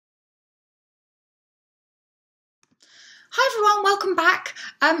Hi everyone, welcome back.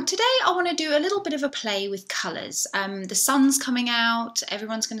 Today I want to do a little bit of a play with colours. The sun's coming out,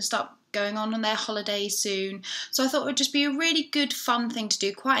 everyone's going to start going on their holidays soon, so I thought it would just be a really good fun thing to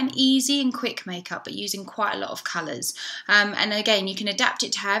do, quite an easy and quick makeup but using quite a lot of colours. And again, you can adapt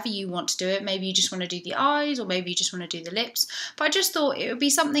it to however you want to do it. Maybe you just want to do the eyes or maybe you just want to do the lips, but I just thought it would be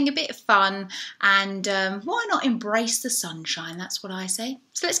something a bit fun and why not embrace the sunshine, that's what I say.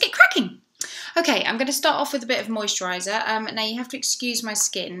 So let's get cracking. Okay, I'm going to start off with a bit of moisturiser. Now you have to excuse my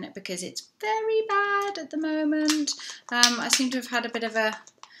skin because it's very bad at the moment. I seem to have had a bit of a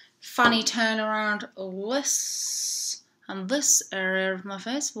funny turnaround this and this area of my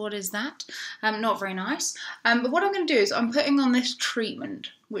face. What is that? Not very nice. But what I'm going to do is I'm putting on this treatment,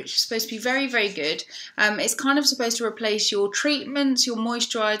 which is supposed to be very, very good. It's kind of supposed to replace your treatments, your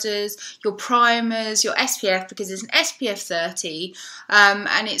moisturisers, your primers, your SPF, because it's an SPF 30,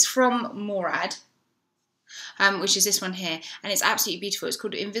 and it's from Morad. Which is this one here, and it's absolutely beautiful. It's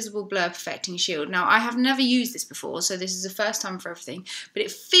called Invisible Blur Perfecting Shield. Now, I have never used this before, so this is the first time for everything, but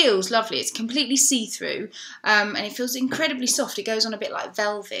it feels lovely. It's completely see-through, and it feels incredibly soft. It goes on a bit like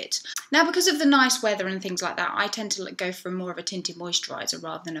velvet. Now, because of the nice weather and things like that, I tend to go for more of a tinted moisturiser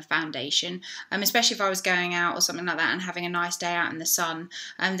rather than a foundation, especially if I was going out or something like that and having a nice day out in the sun,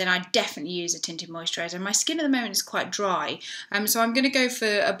 then I definitely use a tinted moisturiser. My skin at the moment is quite dry, so I'm going to go for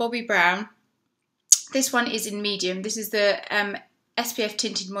a Bobbi Brown. This one is in medium. This is the SPF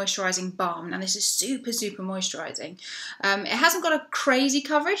Tinted Moisturising Balm. Now this is super, super moisturising. It hasn't got a crazy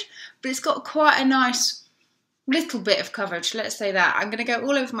coverage, but it's got quite a nice little bit of coverage, let's say that. I'm going to go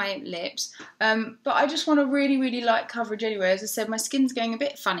all over my lips, but I just want a really, really light coverage anyway. As I said, my skin's going a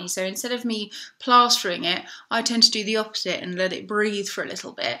bit funny, so instead of me plastering it, I tend to do the opposite and let it breathe for a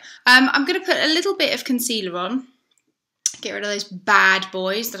little bit. I'm going to put a little bit of concealer on. Get rid of those bad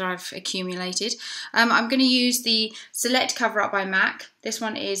boys that I've accumulated. I'm going to use the Select Cover Up by MAC. This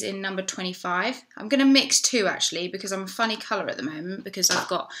one is in number 25. I'm going to mix two actually because I'm a funny colour at the moment because I've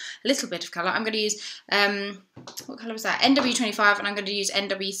got a little bit of colour. I'm going to use, what colour was that? NW25, and I'm going to use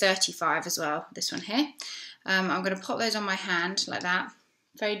NW35 as well, this one here. I'm going to pop those on my hand like that.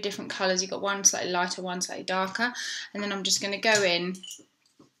 Very different colours. You've got one slightly lighter, one slightly darker. And then I'm just going to go in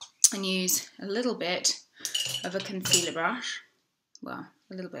and use a little bit of a concealer brush, well,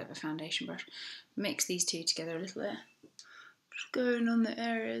 a little bit of a foundation brush, mix these two together a little bit, just going on the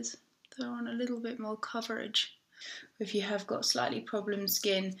areas that want a little bit more coverage. If you have got slightly problem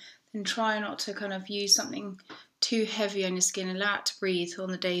skin, then try not to kind of use something too heavy on your skin, allow it to breathe on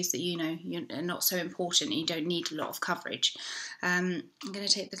the days that you know you're not so important and you don't need a lot of coverage. I'm going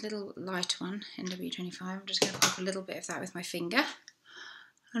to take the little light one, NW25, I'm just going to pop a little bit of that with my finger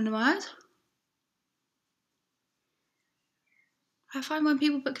under my eyes. I find when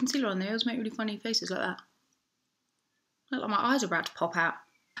people put concealer on, they always make really funny faces like that. Look like my eyes are about to pop out.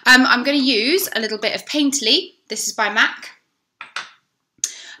 I'm going to use a little bit of Painterly. This is by MAC.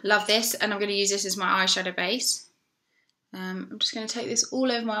 Love this, and I'm going to use this as my eyeshadow base. I'm just going to take this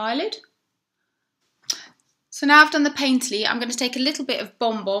all over my eyelid. So now I've done the Painterly, I'm going to take a little bit of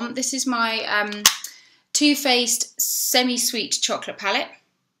Bon Bon. This is my Too Faced Semi-Sweet Chocolate Palette.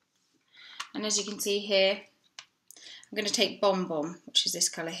 And as you can see here, I'm going to take Bon Bon, which is this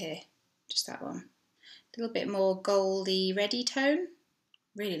colour here, just that one. A little bit more goldy reddy tone.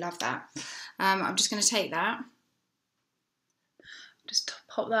 Really love that. I'm just going to take that, just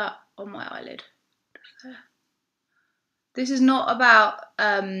pop that on my eyelid. Just there. This is not about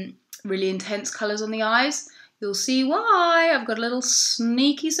really intense colours on the eyes. You'll see why. I've got a little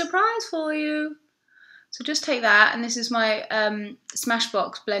sneaky surprise for you. So just take that, and this is my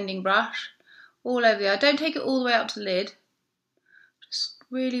Smashbox blending brush. All over the eye. Don't take it all the way up to the lid. Just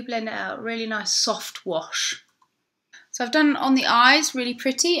really blend it out. Really nice soft wash. So I've done it on the eyes, really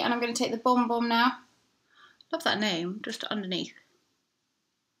pretty, and I'm going to take the Bon Bon now. Love that name, just underneath.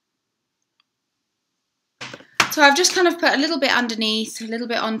 So I've just kind of put a little bit underneath, a little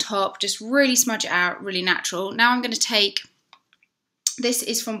bit on top, just really smudge it out, really natural. Now I'm going to take, this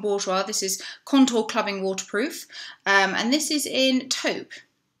is from Bourjois, this is Contour Clubbing Waterproof, and this is in Taupe.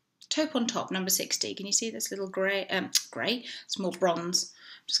 Taupe on top, number 60. Can you see this little grey? It's more bronze.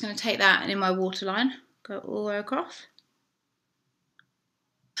 I'm just going to take that and in my waterline, go all the way across.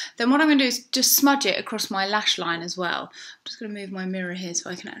 Then what I'm going to do is just smudge it across my lash line as well. I'm just going to move my mirror here so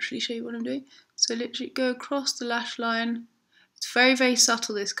I can actually show you what I'm doing. So literally go across the lash line. It's very, very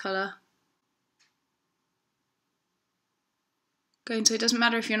subtle, this colour. Going so it doesn't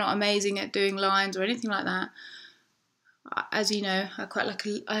matter if you're not amazing at doing lines or anything like that. As you know, I quite like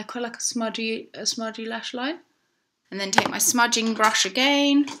a smudgy lash line. And then take my smudging brush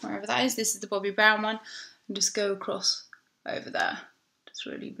again, wherever that is. This is the Bobbi Brown one, and just go across over there. Just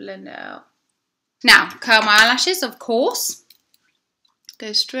really blend it out. Now, curl my eyelashes, of course.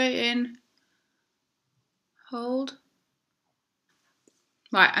 Go straight in. Hold.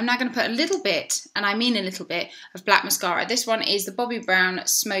 Right, I'm now going to put a little bit, and I mean a little bit, of black mascara. This one is the Bobbi Brown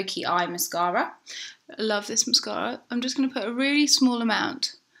Smoky Eye Mascara. I love this mascara. I'm just going to put a really small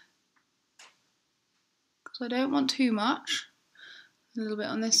amount, because I don't want too much. A little bit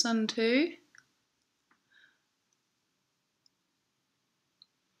on this one too.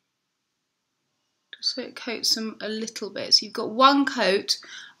 Just so it coats them a little bit. So you've got one coat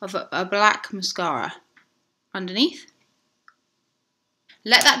of a black mascara underneath.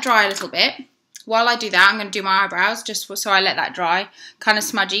 Let that dry a little bit. While I do that, I'm going to do my eyebrows, just so I let that dry. Kind of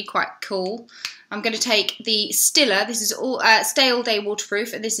smudgy, quite cool. I'm going to take the Stiller. This is all Stay All Day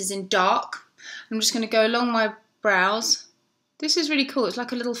Waterproof, and this is in dark. I'm just going to go along my brows. This is really cool. It's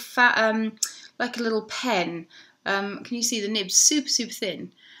like a little like a little pen. Can you see the nibs? Super, super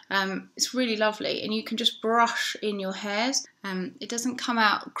thin. It's really lovely, and you can just brush in your hairs. It doesn't come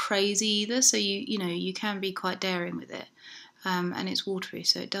out crazy either, so you know you can be quite daring with it. And it's waterproof,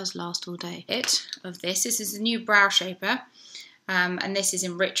 so it does last all day. This is a new brow shaper, and this is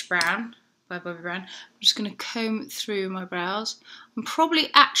in Rich Brown by Bobbi Brown. I'm just going to comb through my brows. I'm probably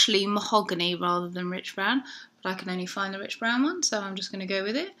actually mahogany rather than Rich Brown, but I can only find the Rich Brown one, so I'm just going to go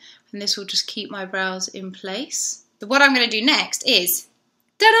with it. And this will just keep my brows in place. What I'm going to do next is,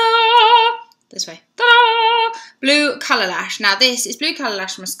 ta-da! This way, ta-da! Blue Colour Lash. Now this is Blue Colour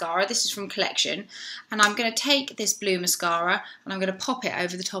Lash Mascara. This is from Collection. And I'm going to take this blue mascara and I'm going to pop it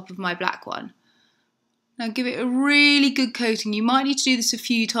over the top of my black one. Now give it a really good coating. You might need to do this a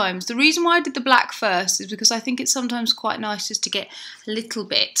few times. The reason why I did the black first is because I think it's sometimes quite nice just to get a little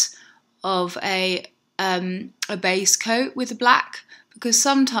bit of a base coat with the black. Because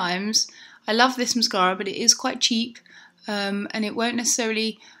sometimes, I love this mascara, but it is quite cheap and it won't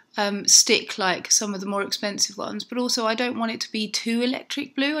necessarily stick like some of the more expensive ones, but also I don't want it to be too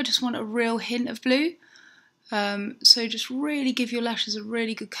electric blue. I just want a real hint of blue. So just really give your lashes a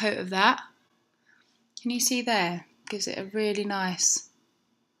really good coat of that. Can you see there? Gives it a really nice,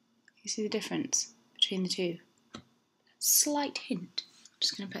 you see the difference between the two? Slight hint. I'm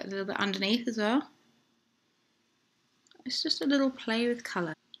just going to put a little bit underneath as well. It's just a little play with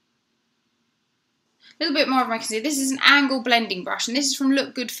colour. A little bit more of my concealer. This is an angle blending brush, and this is from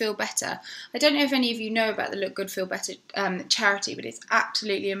Look Good Feel Better. I don't know if any of you know about the Look Good Feel Better charity, but it's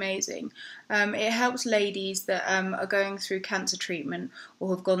absolutely amazing. It helps ladies that are going through cancer treatment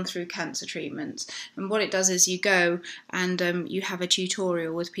or have gone through cancer treatments. And what it does is you go and you have a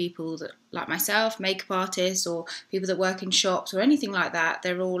tutorial with people that, like myself, makeup artists or people that work in shops or anything like that.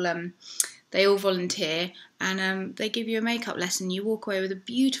 They're all they all volunteer, and they give you a makeup lesson. You walk away with a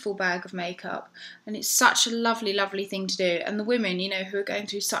beautiful bag of makeup, and it's such a lovely, lovely thing to do. And the women, you know, who are going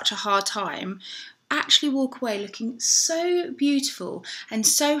through such a hard time, actually walk away looking so beautiful and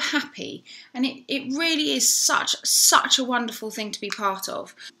so happy. And it really is such a wonderful thing to be part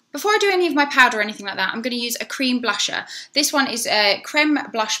of. Before I do any of my powder or anything like that, I'm going to use a cream blusher. This one is a Creme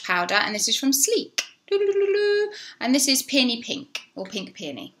blush powder, and this is from Sleek. And this is Peony Pink, or Pink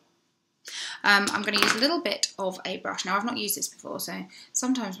Peony. I'm going to use a little bit of a brush. Now, I've not used this before, so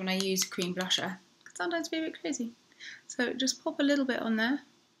sometimes when I use cream blusher, it can sometimes be a bit crazy. So just pop a little bit on there.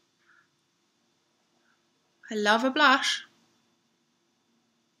 I love a blush.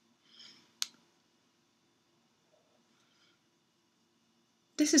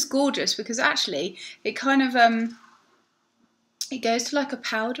 This is gorgeous because actually it kind of, it goes to like a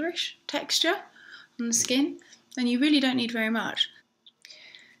powderish texture on the skin, and you really don't need very much.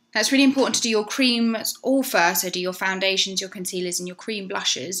 Now, it's really important to do your creams all first, so do your foundations, your concealers and your cream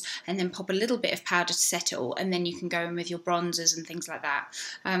blushes, and then pop a little bit of powder to set it all, and then you can go in with your bronzers and things like that.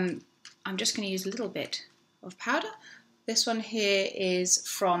 I'm just going to use a little bit of powder. This one here is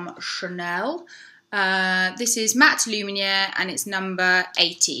from Chanel. This is Matte Luminaire, and it's number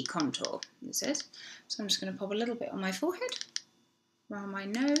 80 contour, this is. So I'm just going to pop a little bit on my forehead, around my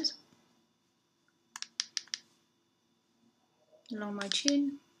nose, along my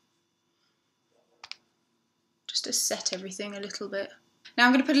chin, just to set everything a little bit. Now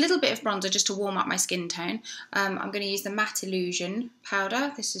I'm going to put a little bit of bronzer just to warm up my skin tone. I'm going to use the Matte Illusion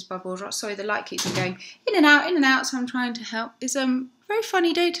powder. This is by Bourjois. Sorry, the light keeps on going in and out, so I'm trying to help. It's a very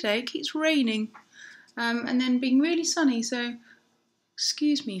funny day today. It keeps raining and then being really sunny, so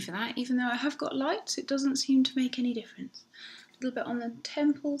excuse me for that. Even though I have got lights, it doesn't seem to make any difference. A little bit on the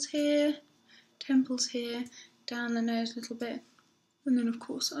temples here, down the nose a little bit, and then of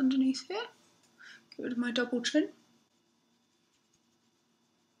course underneath here. Get rid of my double chin.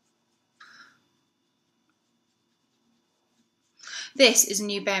 This is a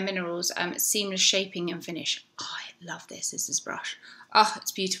new Bare Minerals Seamless Shaping and Finish. Oh, I love this. This is brush. Oh,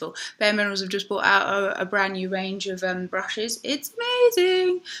 it's beautiful. Bare Minerals have just brought out a brand new range of brushes. It's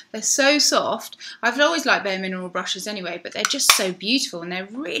amazing. They're so soft. I've always liked Bare Mineral brushes anyway, but they're just so beautiful and they're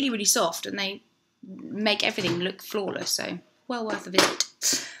really, really soft and they make everything look flawless. So, well worth a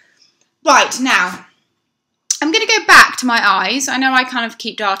visit. Right, now, I'm going to go back to my eyes. I know I kind of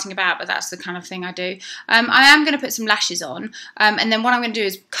keep darting about, but that's the kind of thing I do. I am going to put some lashes on, and then what I'm going to do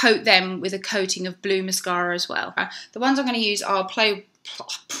is coat them with a coating of blue mascara as well. The ones I'm going to use are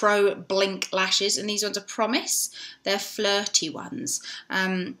Pro Blink lashes, and these ones are Promise. They're flirty ones.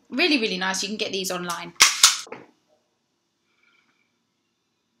 Really, really nice. You can get these online.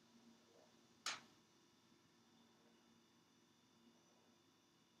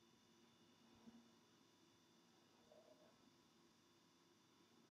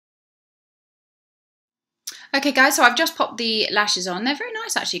 Okay guys, so I've just popped the lashes on. They're very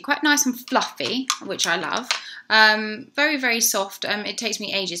nice actually, quite nice and fluffy, which I love. Very, very soft. It takes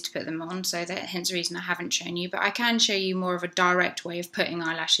me ages to put them on, so hence the reason I haven't shown you, but I can show you more of a direct way of putting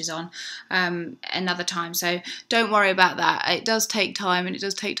eyelashes on another time, so don't worry about that. It does take time and it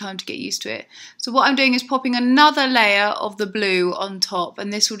does take time to get used to it. So what I'm doing is popping another layer of the blue on top,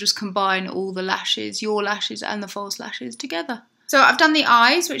 and this will just combine all the lashes, your lashes and the false lashes together. So I've done the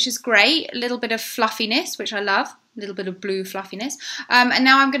eyes, which is great, a little bit of fluffiness, which I love, a little bit of blue fluffiness, and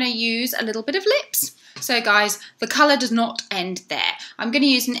now I'm going to use a little bit of lips. So guys, the colour does not end there. I'm going to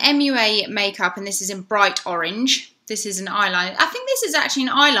use an MUA makeup, and this is in bright orange. This is an eyeliner. I think this is actually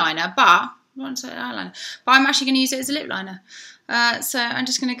an eyeliner, but I want to say eyeliner, but I'm actually going to use it as a lip liner. So I'm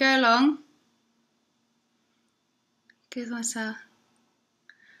just going to go along, give myself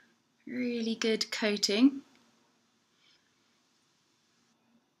a really good coating.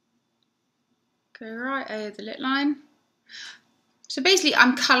 Go right over the lip line. So basically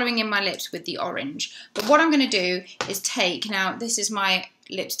I'm colouring in my lips with the orange. But what I'm going to do is take, now this is my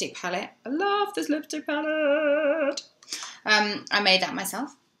lipstick palette. I love this lipstick palette. I made that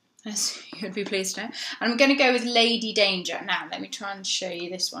myself, as you'd be pleased to know. And I'm going to go with Lady Danger. Now let me try and show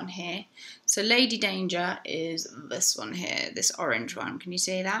you this one here. So Lady Danger is this one here, this orange one. Can you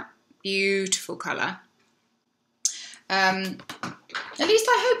see that? Beautiful colour. At least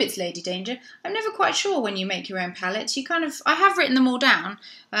I hope it's Lady Danger. I'm never quite sure when you make your own palettes. I have written them all down,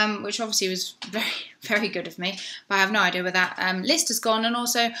 which obviously was very, very good of me, but I have no idea where that list has gone, and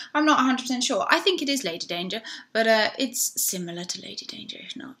also I'm not 100% sure. I think it is Lady Danger, but it's similar to Lady Danger,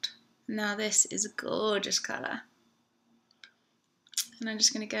 if not. Now this is a gorgeous colour. And I'm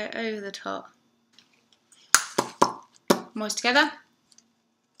just going to go over the top. Moist together.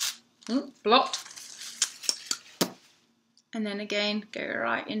 Ooh, blocked. And then again, go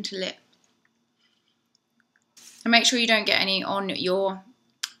right into lip. And make sure you don't get any on your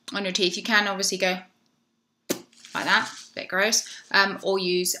teeth. You can obviously go like that, a bit gross, or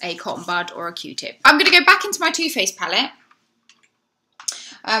use a cotton bud or a Q-tip. I'm going to go back into my Too Faced palette,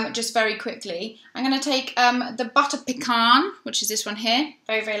 just very quickly. I'm going to take the Butter Pecan, which is this one here,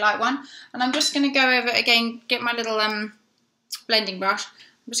 very, very light one, and I'm just going to go over it again, get my little blending brush.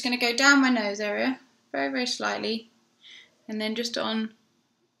 I'm just going to go down my nose area, very, very slightly, and then just on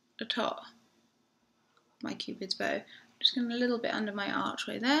the top, my Cupid's bow. Just going a little bit under my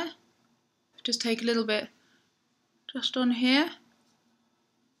archway there. Just take a little bit just on here.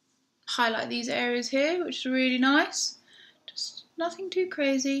 Highlight these areas here, which is really nice. Just nothing too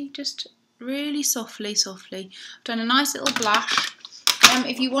crazy, just really softly, softly. I've done a nice little blush.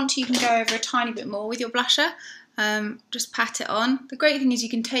 If you want to, you can go over a tiny bit more with your blusher. Just pat it on. The great thing is you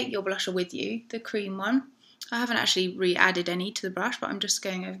can take your blusher with you, the cream one. I haven't actually re-added any to the brush, but I'm just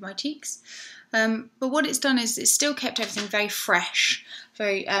going over my cheeks. But what it's done is it's still kept everything very fresh,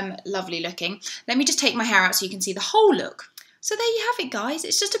 very lovely looking. Let me just take my hair out so you can see the whole look. So there you have it, guys.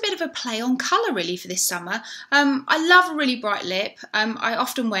 It's just a bit of a play on colour, really, for this summer. I love a really bright lip. I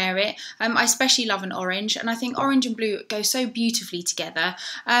often wear it. I especially love an orange, and I think orange and blue go so beautifully together.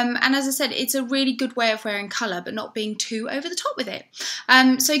 And as I said, it's a really good way of wearing colour, but not being too over the top with it.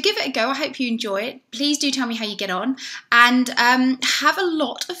 So give it a go. I hope you enjoy it. Please do tell me how you get on, and have a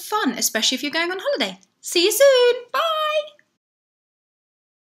lot of fun, especially if you're going on holiday. See you soon. Bye.